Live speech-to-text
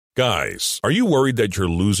Guys, are you worried that you're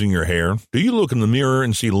losing your hair? Do you look in the mirror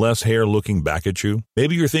and see less hair looking back at you?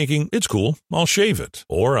 Maybe you're thinking, it's cool, I'll shave it.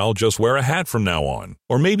 Or I'll just wear a hat from now on.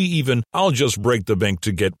 Or maybe even, I'll just break the bank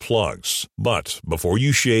to get plugs. But before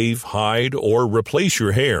you shave, hide, or replace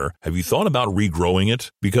your hair, have you thought about regrowing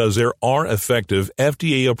it? Because there are effective,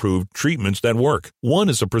 FDA-approved treatments that work. One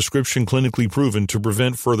is a prescription clinically proven to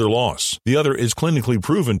prevent further loss. The other is clinically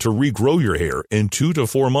proven to regrow your hair in 2 to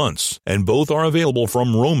 4 months. And both are available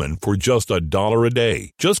from Roman for just $1 a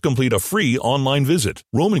day. Just complete a free online visit.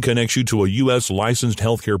 Roman connects you to a U.S. licensed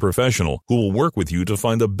healthcare professional who will work with you to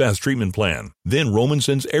find the best treatment plan. Then Roman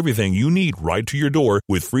sends everything you need right to your door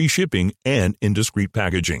with free shipping and in discreet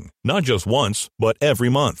packaging. Not just once, but every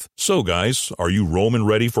month. So guys, are you Roman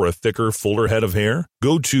ready for a thicker, fuller head of hair?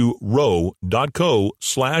 Go to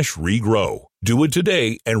ro.co/regrow. Do it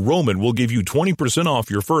today, and Roman will give you 20%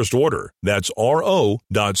 off your first order. That's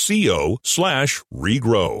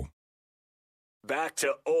ro.co/regrow. Back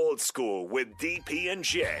to old school with DP and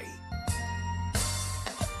J.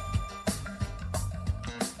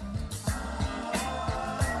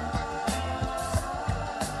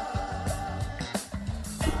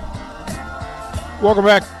 Welcome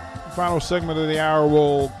back. Final segment of the hour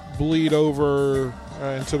will bleed over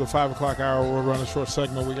into the 5 o'clock hour. We'll run a short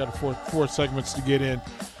segment. We got four segments to get in,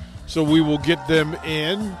 so we will get them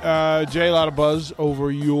in. Jay, a lot of buzz over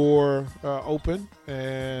your Open,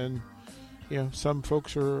 and some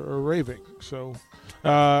folks are raving. So,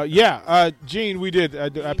 Gene, we did.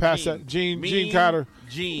 I passed that. Gene Cotter.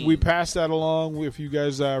 We passed that along. If you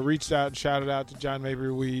guys reached out and shouted out to John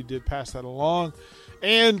Mabry, we did pass that along.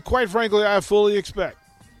 And quite frankly, I fully expect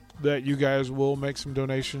that you guys will make some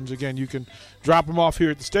donations. Again, you can drop them off here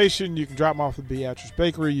at the station. You can drop them off at Beatrice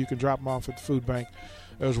Bakery. You can drop them off at the food bank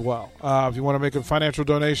as well. If you want to make a financial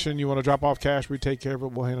donation, you want to drop off cash, we take care of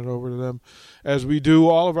it. We'll hand it over to them. As we do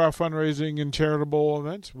all of our fundraising and charitable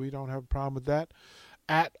events, we don't have a problem with that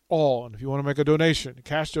at all. And if you want to make a donation, a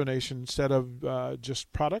cash donation instead of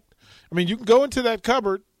just product, you can go into that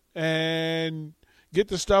cupboard and get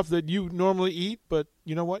the stuff that you normally eat, but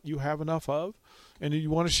you know what? You have enough of, and you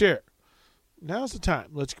want to share. Now's the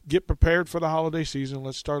time. Let's get prepared for the holiday season.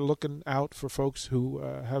 Let's start looking out for folks who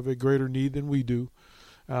have a greater need than we do,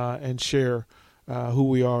 and share who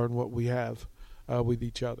we are and what we have with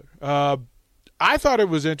each other. I thought it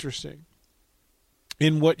was interesting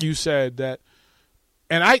in what you said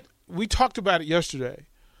we talked about it yesterday.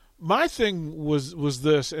 My thing was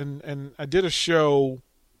this, and I did a show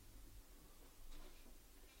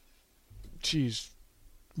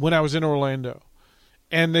when I was in Orlando,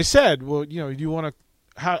 and they said, well, you want to,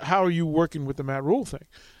 how are you working with the Matt Rule thing?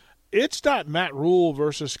 It's not Matt Rule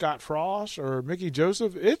versus Scott Frost or Mickey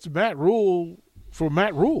Joseph. It's Matt Rule for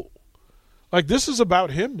Matt Rule. Like, this is about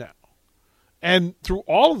him now. And through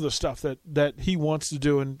all of the stuff that he wants to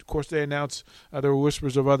do, and of course they announced there were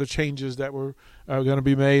whispers of other changes that were going to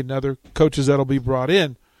be made and other coaches that'll be brought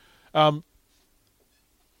in.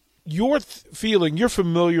 Your feeling, you're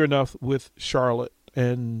familiar enough with Charlotte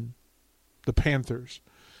and the Panthers.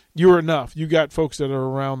 You're enough. You got folks that are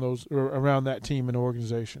around that team and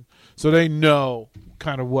organization, so they know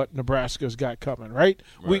kind of what Nebraska's got coming, right?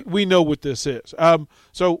 We know what this is.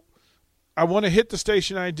 So I want to hit the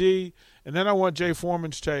station ID, and then I want Jay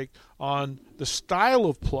Foreman's take on the style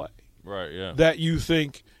of play that you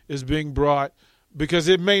think is being brought, because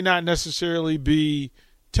it may not necessarily be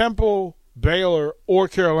Temple, Baylor, or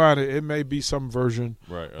Carolina. It may be some version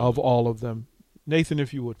of all of them. Nathan,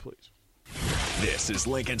 if you would, please. This is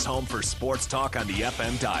Lincoln's home for sports talk on the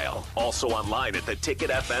FM dial. Also online at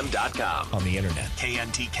theticketfm.com. On the internet.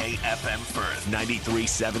 KNTK FM Firth,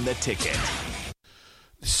 93.7 The Ticket.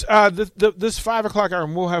 This 5 o'clock hour,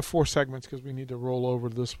 and we'll have 4 segments because we need to roll over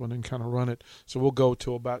this one and kind of run it. So we'll go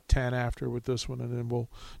to about 10 after with this one, and then we'll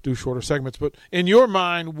do shorter segments. But in your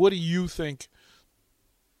mind, what do you think,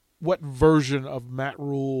 what version of Matt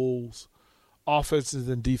Rule's offenses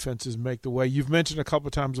and defenses make the way? You've mentioned a couple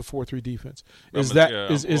of times the 4-3 defense. Is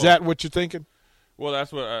that what you're thinking? Well,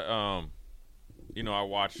 that's what I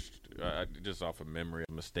watched just off of memory,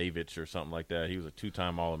 Mustavich or something like that. He was a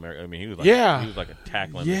 2-time All-American. He was like a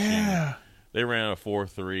tackling machine. They ran a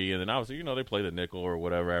 4-3, and then obviously, they played the nickel or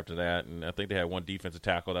whatever after that. And I think they had one defensive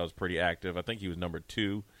tackle that was pretty active. I think he was number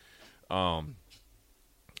 2. And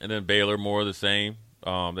then Baylor, more of the same.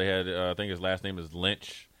 They had, I think his last name is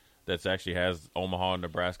Lynch. That actually has Omaha and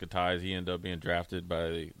Nebraska ties. He ended up being drafted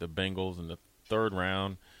by the Bengals in the 3rd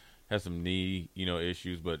round. Has some knee,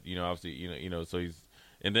 issues, but obviously, so he's.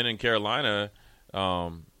 And then in Carolina,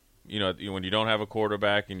 when you don't have a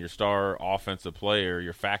quarterback and your star offensive player,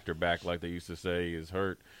 your factor back, like they used to say, is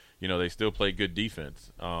hurt. they still played good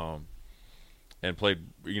defense, and played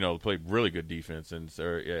really good defense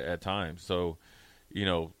at times. So,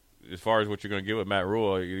 as far as what you're going to get with Matt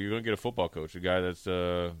Rhule, you're going to get a football coach, a guy that's,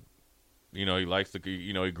 he likes to,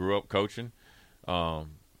 he grew up coaching.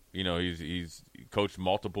 He's coached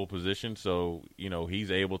multiple positions, so,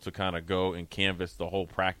 he's able to kind of go and canvas the whole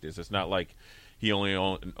practice. It's not like he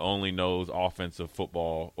only knows offensive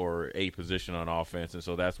football or a position on offense, and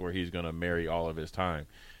so that's where he's going to marry all of his time.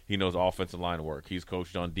 He knows offensive line work. He's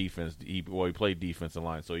coached on defense. He played defensive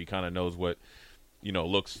line, so he kind of knows what,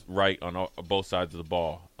 looks right on both sides of the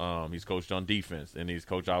ball. He's coached on defense, and he's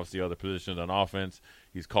coached, obviously, other positions on offense.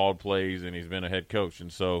 He's called plays, and he's been a head coach.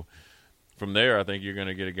 And so from there, I think you're going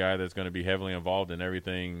to get a guy that's going to be heavily involved in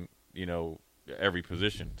everything, every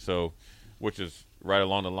position. So, which is right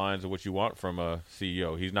along the lines of what you want from a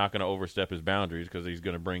CEO. He's not going to overstep his boundaries because he's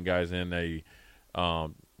going to bring guys in he's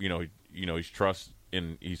trust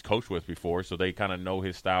in, he's coached with before, so they kind of know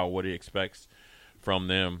his style, what he expects from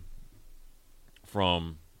them,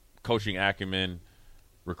 from coaching acumen,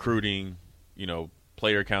 recruiting,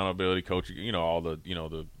 player accountability, coaching, all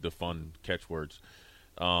the the fun catchwords.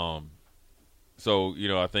 So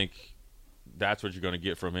I think that's what you're going to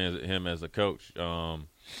get from him as a coach.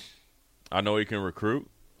 I know he can recruit.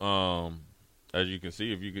 As you can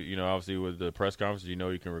see, if you could, obviously with the press conference, you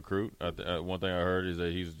can recruit. One thing I heard is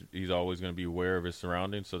that he's always going to be aware of his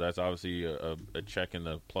surroundings. So that's obviously a check in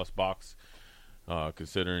the plus box,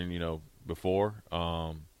 considering, before.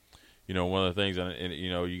 One of the things, and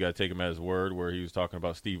you got to take him at his word, where he was talking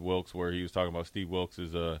about Steve Wilks,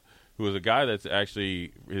 is who is a guy that's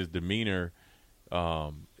actually, his demeanor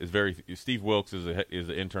is very. Steve Wilks is an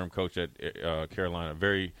interim coach at Carolina.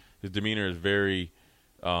 His demeanor is very.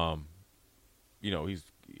 I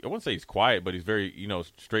wouldn't say he's quiet, but he's very,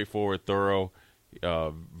 straightforward, thorough,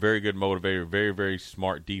 very good motivator, very, very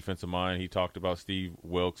smart defensive mind. He talked about Steve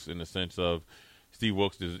Wilks in the sense of Steve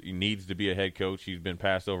Wilks he needs to be a head coach. He's been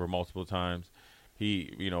passed over multiple times.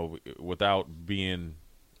 He, without being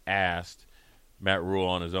asked, Matt Rhule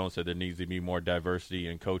on his own said there needs to be more diversity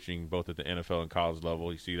in coaching, both at the NFL and college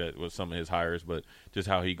level. You see that with some of his hires, but just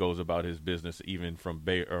how he goes about his business, even from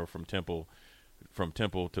Temple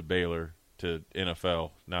to Baylor to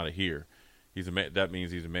NFL, now to here. That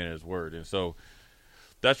means he's a man of his word. And so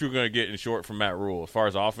that's what you're going to get in short from Matt Rhule. As far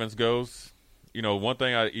as offense goes, one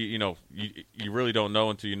thing you really don't know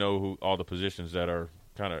until you know who all the positions that are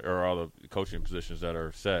or all the coaching positions that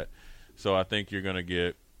are set. So I think you're going to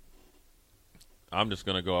get, I'm just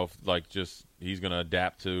going to go off he's going to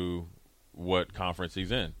adapt to what conference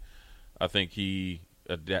he's in. I think he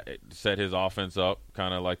set his offense up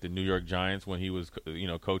kind of like the New York Giants when he was,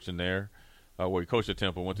 coaching there. Where he coached at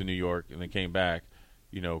Temple, went to New York, and then came back,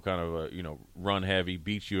 run heavy,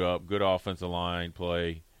 beat you up, good offensive line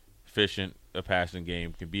play, efficient, a passing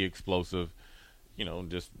game, can be explosive,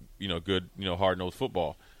 good, hard-nosed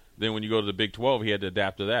football. Then when you go to the Big 12, he had to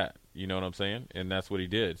adapt to that, you know what I'm saying? And that's what he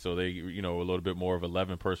did. So they, a little bit more of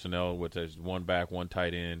 11 personnel, which is one back, one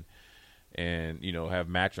tight end, and, have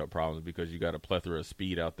matchup problems because you got a plethora of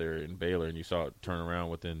speed out there in Baylor, and you saw it turn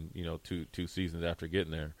around within, two seasons after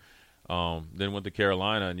getting there. Then went to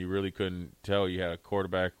Carolina, and you really couldn't tell. You had a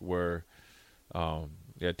quarterback where you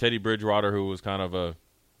had Teddy Bridgewater, who was kind of a,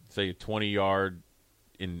 say, 20-yard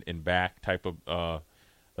in back type of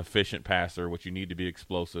efficient passer, which you need to be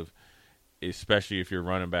explosive, especially if you're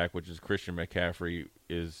running back, which is Christian McCaffrey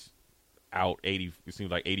is out it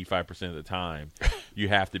seems like 85% of the time. You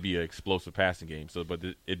have to be an explosive passing game. So, but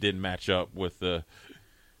it didn't match up with the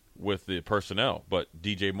personnel, but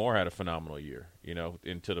DJ Moore had a phenomenal year,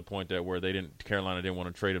 and to the point that where Carolina didn't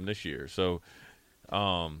want to trade him this year. So,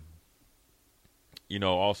 also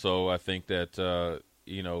I think that,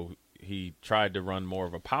 he tried to run more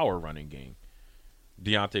of a power running game.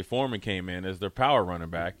 Deontay Foreman came in as their power running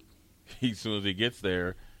back. As soon as he gets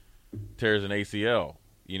there, tears an ACL.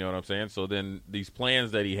 You know what I'm saying? So then these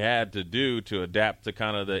plans that he had to do to adapt to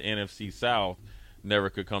kind of the NFC South never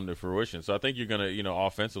could come to fruition. So I think you're going to,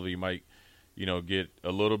 offensively you might, get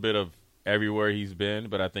a little bit of everywhere he's been,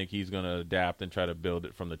 but I think he's going to adapt and try to build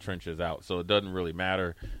it from the trenches out. So it doesn't really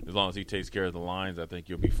matter. As long as he takes care of the lines, I think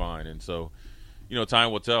you'll be fine. And so,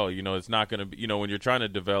 time will tell. It's not going to be, when you're trying to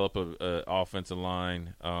develop a offensive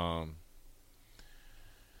line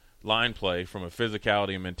play from a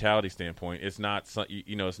physicality and mentality standpoint, it's not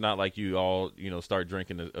it's not like you all start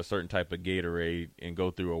drinking a certain type of Gatorade and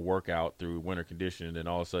go through a workout through winter conditioning and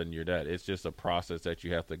all of a sudden you're that. It's just a process that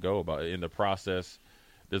you have to go about. In the process,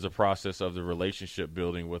 there's a process of the relationship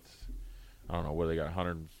building with, I don't know, whether they got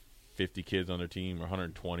 150 kids on their team or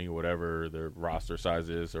 120, whatever their roster size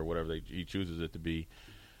is or whatever he chooses it to be.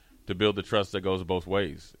 to build the trust that goes both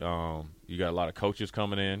ways. You got a lot of coaches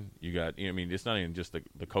coming in. You got, I mean, it's not even just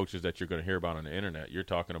the coaches that you're going to hear about on the internet. You're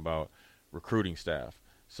talking about recruiting staff,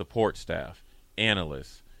 support staff,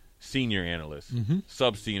 analysts, senior analysts,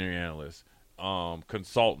 sub-senior analysts,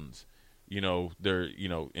 consultants. There's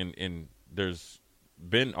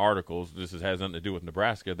been articles, has nothing to do with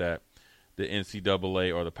Nebraska, that the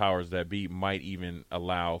NCAA or the powers that be might even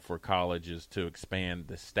allow for colleges to expand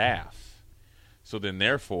the staff. So then,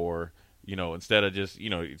 therefore, instead of just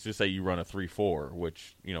say you run a 3-4,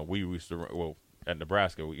 which we used to at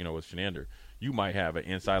Nebraska, with Shenander, you might have an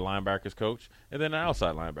inside linebackers coach and then an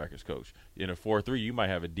outside linebackers coach. In a 4-3, you might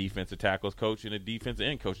have a defensive tackles coach and a defensive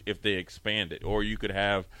end coach if they expand it, or you could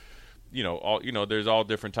have. There's all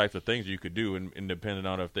different types of things you could do, and depending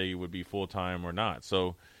on if they would be full time or not.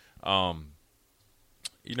 So,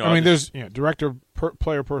 there's director of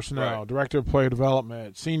player personnel, right, director of player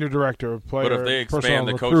development, senior director of player. But if they expand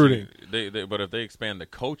the recruiting, coaching, but if they expand the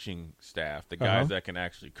coaching staff, the guys that can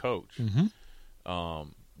actually coach,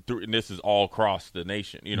 and this is all across the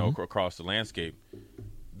nation, across the landscape,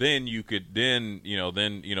 then you could, then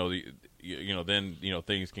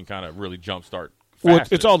things can kind of really jumpstart. Well,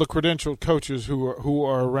 it's all the credentialed coaches who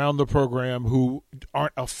are around the program who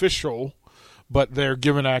aren't official, but they're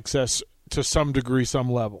given access to some degree, some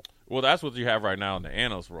level. Well, that's what you have right now in the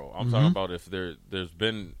analyst role. I'm talking about if there's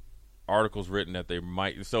been articles written that they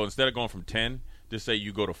might. So instead of going from 10, just say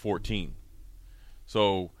you go to 14.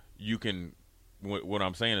 So you can. What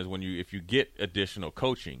I'm saying is if you get additional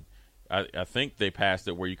coaching, I think they passed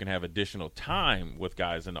it where you can have additional time with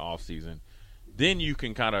guys in the off season. Then you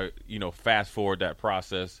can kind of, fast forward that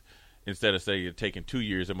process. Instead of, say, you're taking 2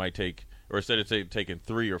 years, it might take, or instead of, say, taking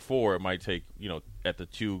 3 or 4, it might take, at the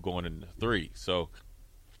 2 going into 3. So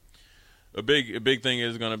a big thing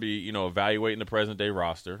is going to be, evaluating the present day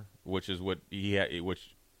roster, which is what he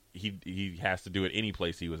has to do at any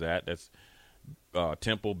place he was at. That's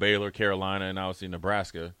Temple, Baylor, Carolina, and obviously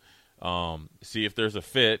Nebraska. See if there's a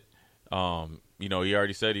fit. He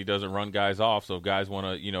already said he doesn't run guys off, so if guys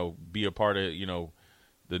want to, be a part of,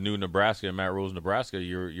 the new Nebraska and Matt Rule's Nebraska,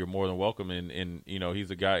 you're more than welcome. And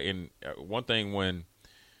he's a guy. And one thing, when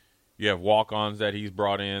you have walk-ons that he's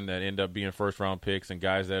brought in that end up being first-round picks and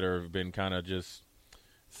guys that have been kind of just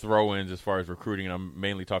throw-ins as far as recruiting, and I'm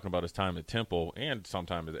mainly talking about his time at Temple and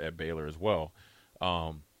sometimes at Baylor as well,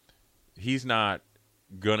 he's not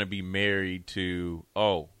going to be married to,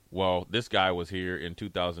 this guy was here in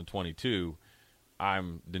 2022.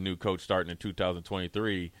 I'm the new coach starting in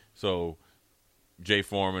 2023, so Jay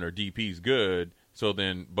Foreman or DP's good. So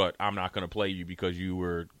then, but I'm not going to play you because you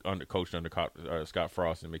were coached under Scott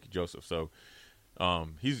Frost and Mickey Joseph. So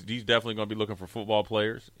he's definitely going to be looking for football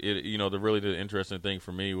players. The interesting thing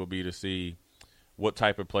for me will be to see what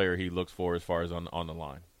type of player he looks for as far as on the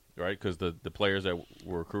line, right? Because the players that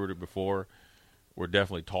were recruited before were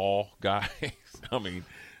definitely tall guys. I mean,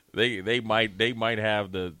 they might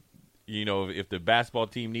have the. If the basketball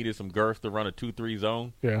team needed some girth to run a 2-3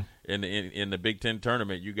 zone, in the Big Ten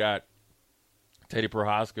tournament, you got Teddy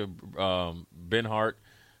Prohaska, Ben Hart.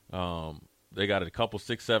 They got a couple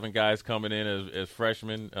 6'7" guys coming in as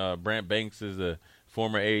freshmen. Brant Banks is a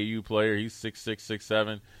former AAU player. He's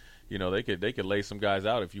 6'6", 6'7". They could lay some guys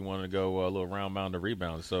out if you want to go a little round mound to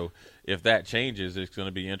rebound. So if that changes, it's going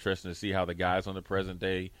to be interesting to see how the guys on the present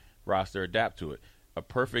day roster adapt to it. A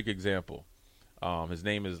perfect example. His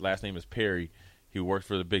last name is Perry. He worked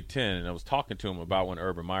for the Big Ten, and I was talking to him about when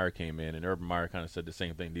Urban Meyer came in, and Urban Meyer kind of said the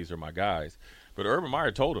same thing. These are my guys. But Urban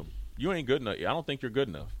Meyer told him, you ain't good enough. I don't think you're good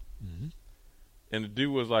enough. Mm-hmm. And the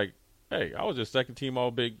dude was like, hey, I was just second team all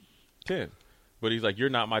Big Ten. But he's like, you're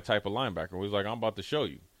not my type of linebacker. He was like, I'm about to show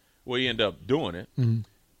you. Well, he ended up doing it. Mm-hmm.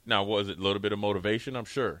 Now, was it a little bit of motivation? I'm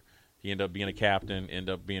sure. He ended up being a captain, ended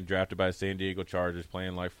up being drafted by the San Diego Chargers,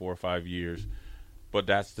 playing like 4 or 5 years. But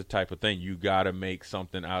that's the type of thing. You got to make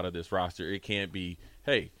something out of this roster. It can't be,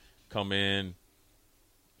 hey, come in,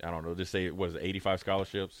 I don't know, just say, 85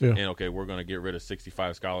 scholarships? Yeah. And, okay, we're going to get rid of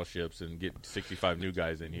 65 scholarships and get 65 new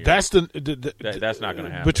guys in here. That's that's not going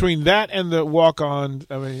to happen. Between that and the walk-on,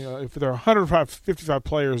 I mean, if there are 155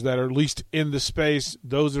 players that are at least in the space,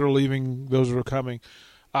 those that are leaving, those that are coming,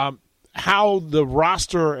 how the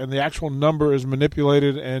roster and the actual number is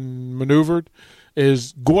manipulated and maneuvered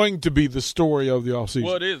is going to be the story of the offseason.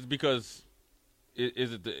 Well, it is, because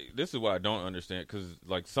this is what I don't understand, because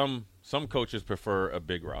like some coaches prefer a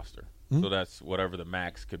big roster, so that's whatever the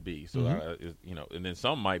max could be. So and then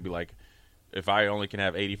some might be like, if I only can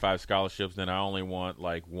have 85 scholarships, then I only want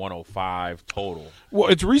like 105 total. Well,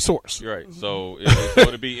 it's resource. You're right. So it's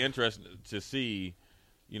going to be interesting to see,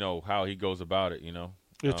 how he goes about it.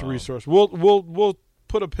 It's a resource. We'll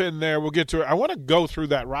put a pin there. We'll get to it. I want to go through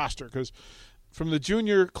that roster because from the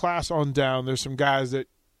junior class on down, there's some guys that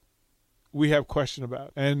we have question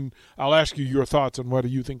about. And I'll ask you your thoughts on whether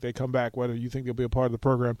you think they come back, whether you think they'll be a part of the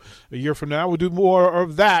program a year from now. We'll do more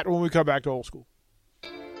of that when we come back to Old School.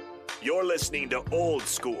 You're listening to Old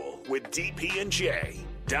School with DP and J.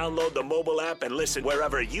 Download the mobile app and listen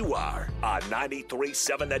wherever you are on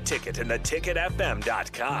 93.7 The Ticket and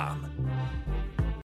theticketfm.com.